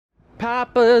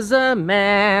Papa's a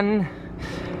man,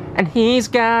 and he's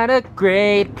got a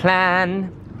great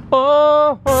plan.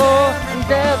 Oh,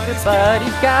 and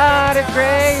everybody's got a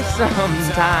gray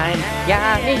sometime.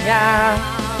 Yeah,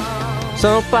 yeah.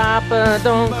 So Papa,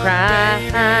 don't cry.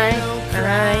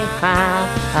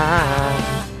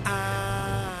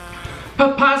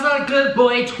 Papa's a good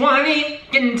boy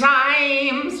 20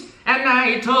 times, and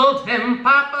I told him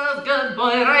Papa's good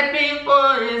boy right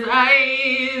before his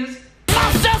eyes.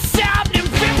 Lost a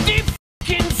 750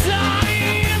 fucking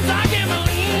times, I can't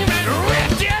believe it.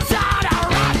 Ripped his heart out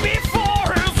right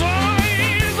before his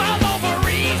eyes. I'm over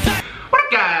reason. What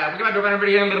up, guys? Welcome back to a brand new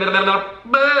video.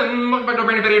 Welcome back to a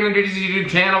brand new video on the JTsuits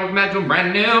channel. Welcome back to a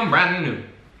brand new.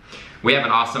 We have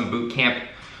an awesome boot camp.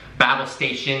 Battle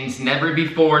Stations, never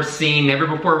before seen, never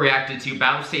before reacted to.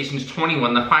 Battle Stations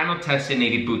 21, the final test in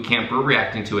Navy boot camp. We're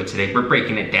reacting to it today. We're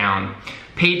breaking it down.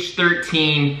 Page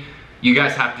 13, you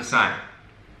guys have to sign,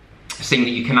 saying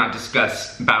that you cannot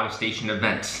discuss Battle Station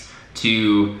events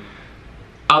to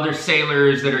other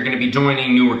sailors that are going to be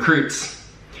joining, new recruits.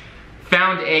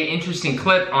 Found a interesting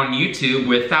clip on YouTube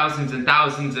with thousands and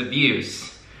thousands of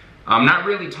views. I'm not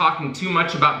really talking too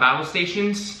much about Battle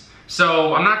Stations,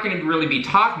 so I'm not going to really be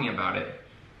talking about it.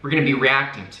 We're going to be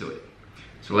reacting to it.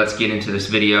 So let's get into this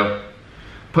video.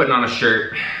 Putting on a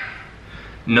shirt.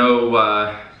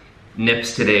 No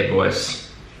nips today, boys.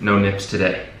 No nips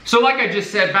today. So like I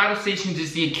just said, Battle Stations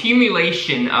is the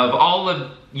accumulation of all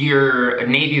of your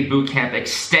Navy boot camp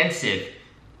extensive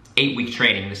 8-week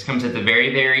training. This comes at the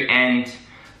very, very end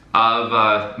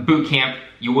of boot camp.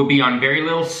 You will be on very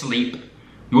little sleep.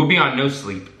 You will be on no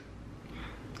sleep.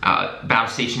 Battle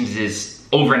Stations is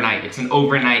overnight. It's an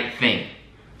overnight thing.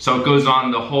 So it goes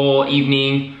on the whole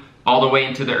evening, all the way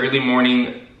into the early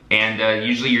morning, and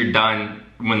usually you're done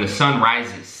when the sun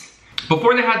rises.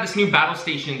 Before they had this new Battle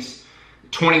Stations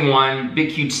 21, big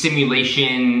huge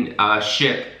simulation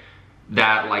ship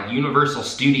that like Universal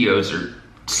Studios or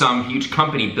some huge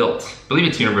company built. I believe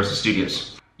it's Universal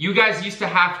Studios. You guys used to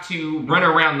have to run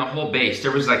around the whole base.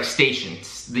 There was like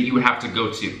stations that you would have to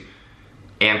go to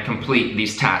and complete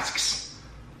these tasks.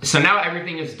 So now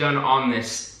everything is done on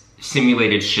this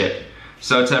simulated ship.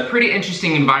 So it's a pretty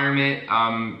interesting environment.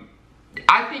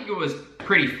 I think it was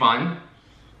pretty fun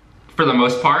for the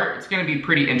most part. It's gonna be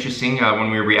pretty interesting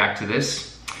when we react to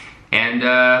this. And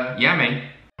yeah, man.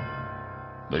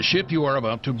 The ship you are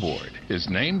about to board is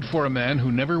named for a man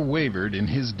who never wavered in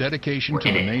his dedication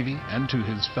to the Navy and to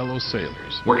his fellow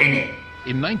sailors. We're in it.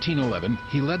 In 1911,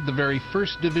 he led the very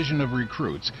first division of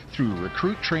recruits through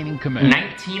Recruit Training Command.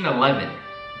 1911.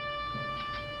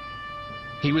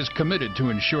 He was committed to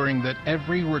ensuring that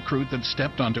every recruit that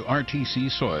stepped onto RTC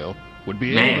soil would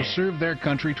be able to serve their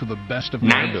country to the best of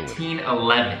their ability.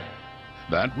 1911.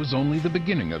 That was only the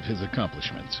beginning of his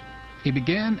accomplishments. He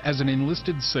began as an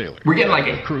enlisted sailor. We're getting like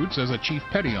recruits as a chief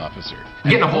petty officer.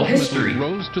 Getting a whole history.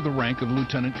 Rose to the rank of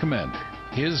lieutenant commander.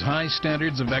 His high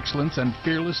standards of excellence and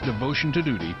fearless devotion to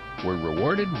duty were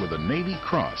rewarded with a Navy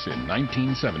Cross in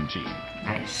 1917.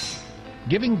 Nice.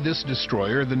 Giving this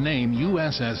destroyer the name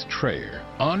USS Traer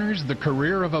honors the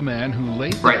career of a man who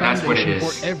laid the foundation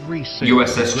for every sailor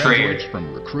USS Traer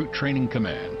from Recruit Training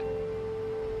Command.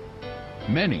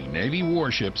 Many Navy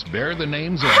warships bear the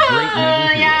names of great naval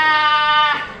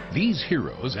heroes. These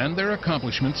heroes and their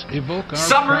accomplishments evoke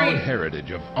our proud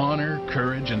heritage of honor,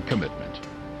 courage, and commitment.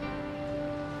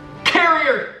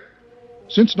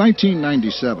 Since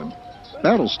 1997,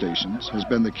 Battle Stations has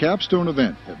been the capstone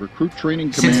event at Recruit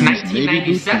Training Command's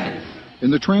Navy boot camp in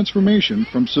the transformation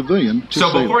from civilian to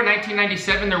sailor. So before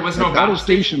 1997, there was no Battle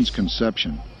Stations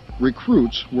conception.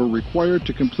 Recruits were required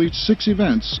to complete 6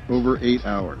 events over 8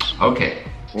 hours. Okay.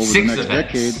 Over the next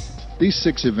decade, these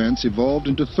 6 events evolved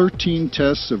into 13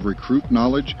 tests of recruit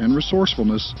knowledge and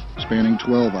resourcefulness spanning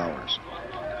 12 hours.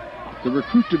 The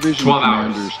Recruit Division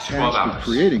commanders tasked with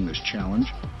creating this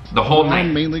challenge the whole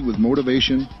night, mainly with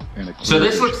motivation and a clear So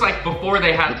this looks like before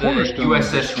they had the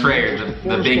USS Traer,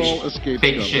 the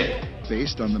big ship.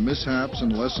 Based on the mishaps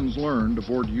and lessons learned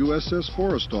aboard USS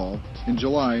Forrestal in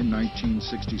July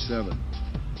 1967.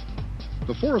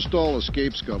 The Forrestal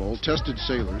escape scuttle tested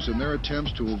sailors in their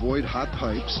attempts to avoid hot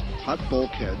pipes, hot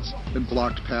bulkheads, and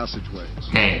blocked passageways.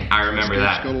 Hey, I remember that.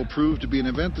 The escape scuttle proved to be an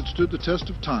event that stood the test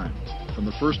of time, from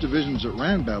the first divisions that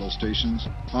ran Battle Stations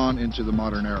on into the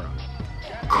modern era.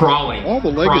 All the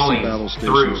legacy Battle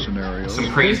Station scenarios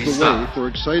some crazy paved the way for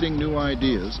exciting new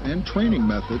ideas and training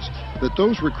methods that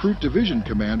those Recruit Division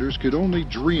commanders could only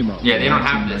dream of. Yeah, they don't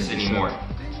have this anymore.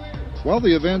 While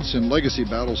the events in legacy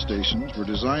Battle Stations were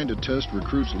designed to test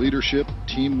recruits' leadership,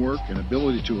 teamwork, and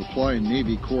ability to apply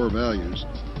Navy core values,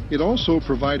 It also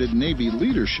provided Navy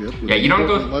leadership with yeah, you don't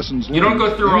go lessons you don't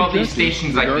go through learned all these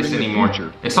stations like this anymore.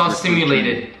 It's all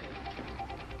simulated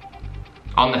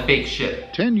on the fake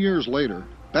ship. 10 years later,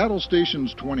 Battle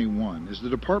Stations 21 is the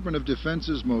Department of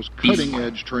Defense's most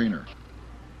cutting-edge trainer.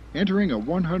 Entering a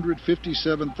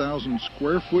 157,000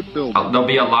 square foot building, there'll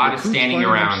be a lot of standing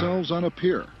around. Themselves on a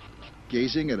pier,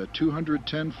 gazing at a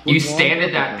 210 foot. You stand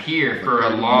at that pier for a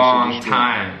long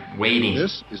time, waiting.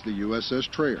 This is the USS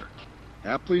Trayer,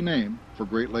 aptly named for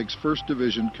Great Lakes 1st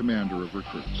Division Commander of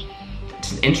Recruits.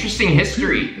 It's an interesting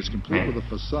history. It's complete with a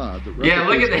facade that yeah,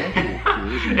 look at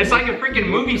that. It's like a freaking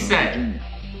movie set.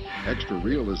 Extra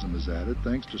realism is added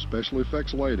thanks to special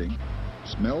effects lighting.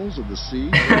 Smells of the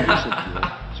sea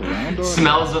surround our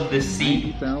smells of the sea.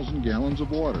 80,000 gallons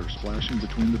of water splashing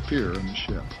between the pier and the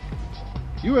ship.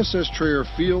 USS Trayer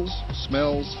feels,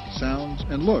 smells, sounds,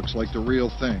 and looks like the real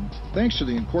thing, thanks to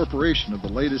the incorporation of the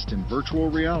latest in virtual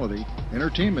reality,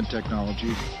 entertainment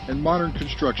technology, and modern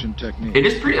construction techniques. It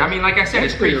is pretty, I mean, like I said,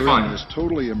 it's pretty fun. In this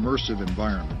totally immersive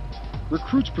environment,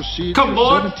 recruits proceed through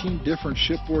 17 different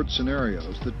shipboard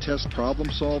scenarios that test problem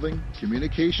solving,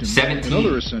 communication, and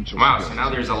other essential skills. Wow, so now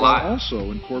there's a lot. While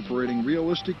also incorporating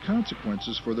realistic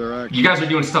consequences for their actions. You guys are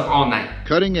doing stuff all night.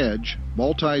 Cutting edge,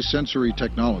 multi-sensory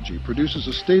technology produces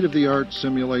a state-of-the-art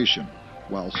simulation,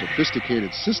 while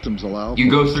sophisticated systems allow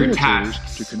you go through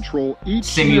tasks to control each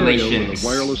simulations with a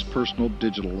wireless personal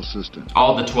digital assistant.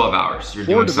 All the 12 hours. You're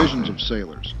 4 doing divisions something. of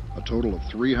sailors, a total of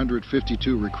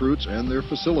 352 recruits and their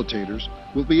facilitators,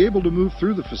 will be able to move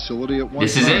through the facility at one time.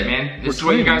 This is it, man. This is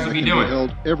what you guys will be doing.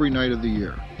 Held every night of the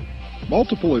year.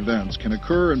 Multiple events can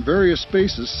occur in various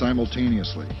spaces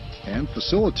simultaneously, and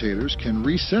facilitators can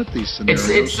reset these scenarios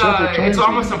it's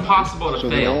almost impossible to so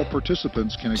fail. That all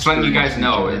participants can just letting you guys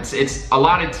know, it's a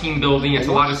lot of team building. It's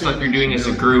a lot of stuff you're doing as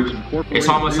a group. It's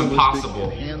almost impossible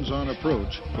hands-on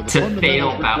approach to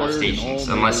fail battle stations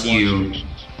unless you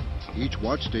each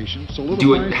watch station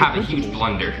have a huge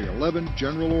blunder. The 11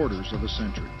 general orders of a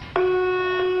century.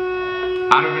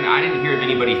 I didn't hear of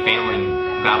anybody failing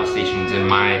battle stations in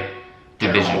my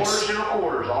divisions. Orders, general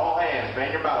quarters, all hands,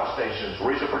 man your battle stations.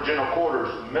 Reason for general quarters,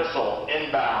 missile,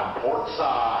 inbound, port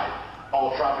side.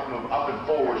 All traffic move up and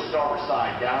forward, starboard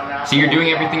side, down and out. So you're doing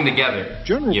everything together.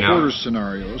 General quarters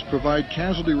scenarios provide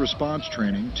casualty response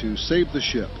training to save the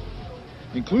ship.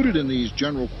 Included in these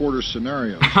general quarters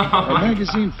scenarios are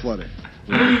magazine flooding,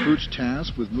 where recruits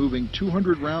tasked with moving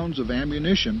 200 rounds of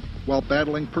ammunition while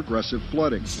battling progressive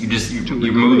flooding.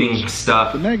 You're moving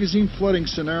stuff. The magazine flooding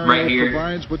scenario right here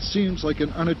provides what seems like an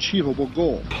unachievable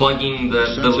goal. Plugging the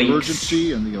leaks.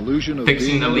 Urgency and the illusion of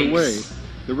fixing being the underway. leaks.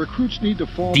 The recruits need to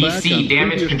fall DC back on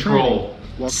damage control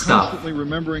while stuff. constantly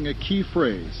remembering a key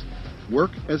phrase: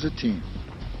 work as a team.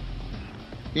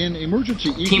 In emergency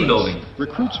egress, team building,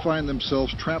 recruits find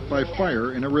themselves trapped by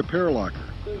fire in a repair locker.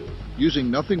 Using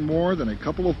nothing more than a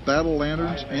couple of battle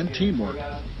lanterns and teamwork,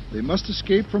 they must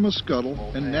escape from a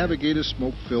scuttle and navigate a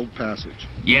smoke-filled passage.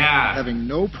 Yeah. Having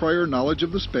no prior knowledge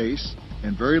of the space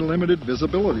and very limited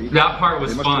visibility, that part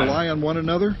was they fun. must rely on one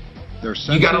another, their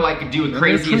senses, you gotta like do a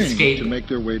crazy escape to make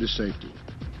their way to safety.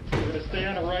 Stay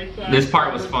on the right side. This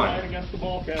part was fun.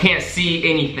 Can't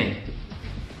see anything.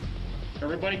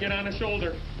 Everybody get on a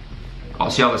shoulder. I'll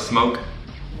see all the smoke.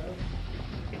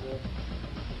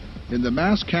 In the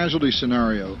mass casualty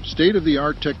scenario,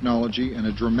 state-of-the-art technology and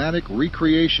a dramatic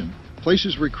recreation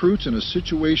places recruits in a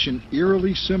situation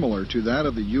eerily similar to that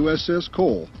of the USS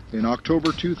Cole in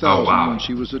October 2000 when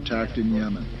she was attacked in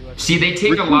Yemen. See, they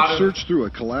take recruits a lot of... search through a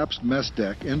collapsed mess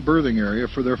deck and berthing area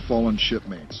for their fallen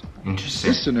shipmates. Interesting.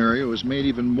 This scenario is made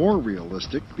even more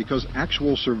realistic because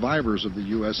actual survivors of the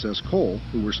USS Cole,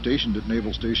 who were stationed at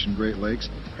Naval Station Great Lakes,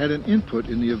 had an input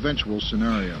in the eventual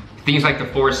scenario. Things like the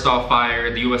Forrestal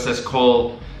fire, the USS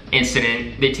Cole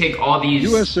incident, they take all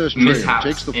these USS mishaps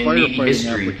takes the in Navy firefighting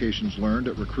history applications learned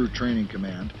at Recruit Training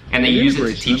Command and they use it to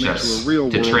integrates teach them us into a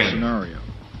real-world to train. scenario.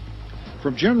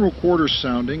 From general quarters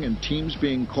sounding and teams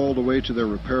being called away to their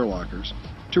repair lockers,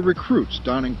 to recruits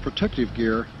donning protective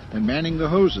gear and manning the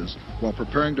hoses while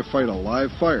preparing to fight a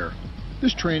live fire,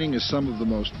 this training is some of the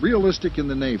most realistic in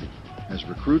the Navy, as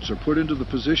recruits are put into the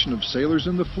position of sailors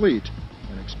in the fleet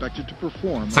and expected to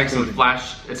perform. It's like some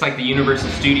flash, it's like the Universal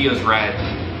Studios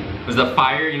ride. Was the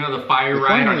fire, you know, the fire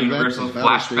ride on Universal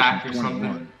Flashback or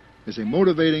something? Is a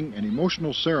motivating and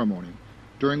emotional ceremony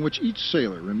during which each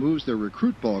sailor removes their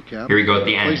recruit ball cap Here we go at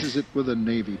the and end. replaces it with a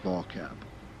Navy ball cap.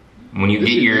 When you This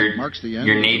get event marks the end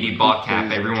your of the Navy recruit ball cap,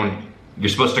 phase of everyone, training. you're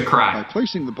supposed to By cry.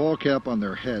 placing the ball cap on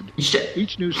their head, Shit.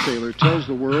 each new sailor tells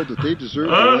the world that they deserve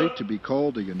the right to be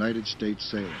called a United States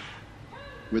sailor.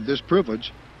 With this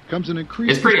privilege comes an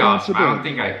increased it's pretty awesome. I don't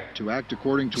responsibility think to act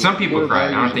according to some our people core cried.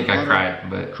 I don't values think of I honor, cried,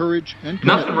 but courage, and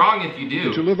nothing commitment, wrong if you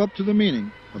and to do. live up to the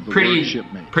meaning of the word Pretty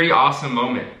shipmate. awesome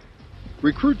moment.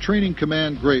 Recruit Training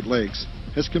Command Great Lakes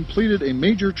has completed a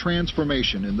major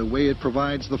transformation in the way it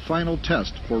provides the final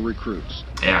test for recruits.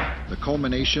 Yeah. The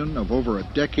culmination of over a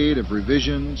decade of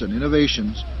revisions and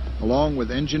innovations, along with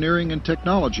engineering and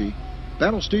technology,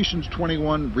 Battle Stations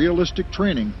 21 realistic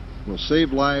training will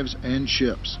save lives and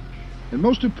ships. And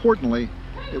most importantly,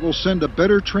 it will send a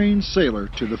better trained sailor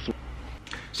to the fleet.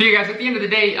 So you guys, at the end of the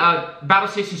day, Battle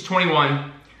Stations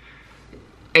 21,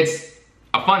 it's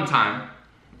a fun time.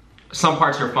 Some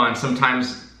parts are fun.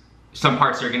 Sometimes some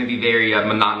parts are going to be very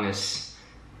monotonous,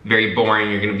 very boring.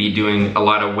 You're going to be doing a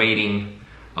lot of waiting,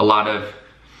 a lot of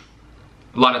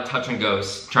touch and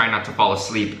goes, trying not to fall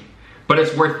asleep. But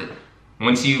it's worth it.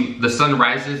 Once the sun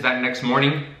rises that next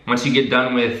morning, once you get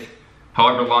done with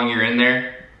however long you're in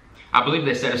there, I believe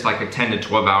they said it's like a 10 to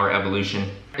 12 hour evolution.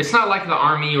 It's not like the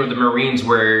Army or the Marines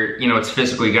where, you know, it's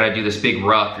physical, you gotta do this big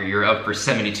ruck or you're up for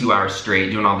 72 hours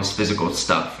straight doing all this physical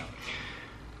stuff.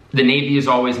 The Navy is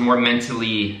always more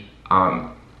mentally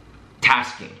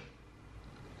tasking.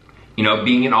 You know,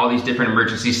 being in all these different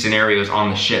emergency scenarios on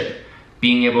the ship,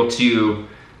 being able to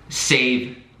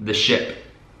save the ship.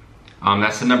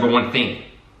 That's the number one thing.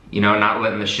 You know, not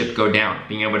letting the ship go down,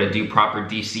 being able to do proper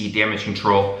DC damage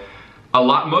control.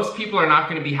 Most people are not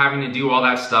going to be having to do all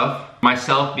that stuff.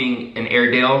 Myself being an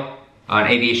Airedale, an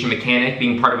aviation mechanic,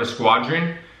 being part of a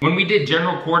squadron. When we did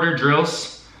general quarter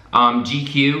drills,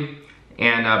 GQ,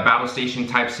 and battle station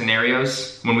type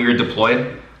scenarios, when we were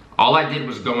deployed, all I did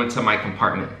was go into my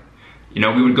compartment. You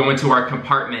know, we would go into our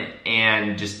compartment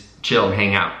and just chill and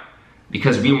hang out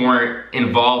because we weren't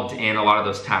involved in a lot of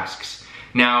those tasks.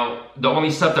 Now, the only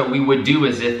stuff that we would do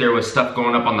is if there was stuff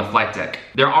going up on the flight deck.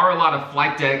 There are a lot of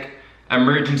flight deck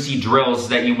emergency drills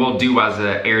that you will do as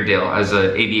an Airedale, as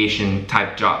an aviation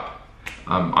type job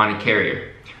on a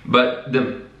carrier. But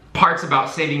the parts about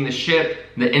saving the ship,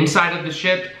 the inside of the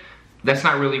ship, that's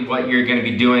not really what you're gonna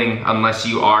be doing unless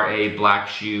you are a black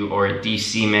shoe or a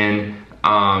D-seaman,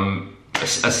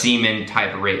 a seaman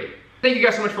type rate. Thank you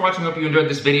guys so much for watching. Hope you enjoyed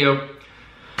this video.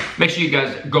 Make sure you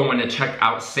guys go in and check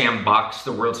out Sandbox,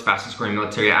 the world's fastest growing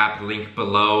military app. Link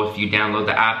below. If you download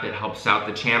the app, it helps out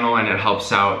the channel and it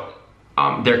helps out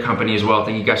their company as well.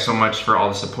 Thank you guys so much for all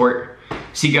the support.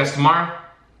 See you guys tomorrow.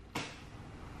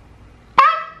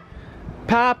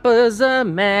 Papa's a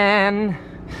man,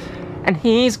 and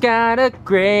he's got a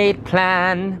great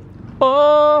plan.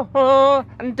 Oh,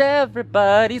 and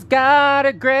everybody's got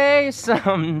a gray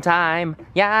sometime.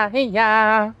 Yeah,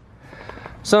 yeah.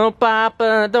 So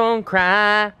Papa, don't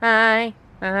cry,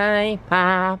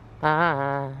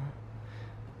 Papa.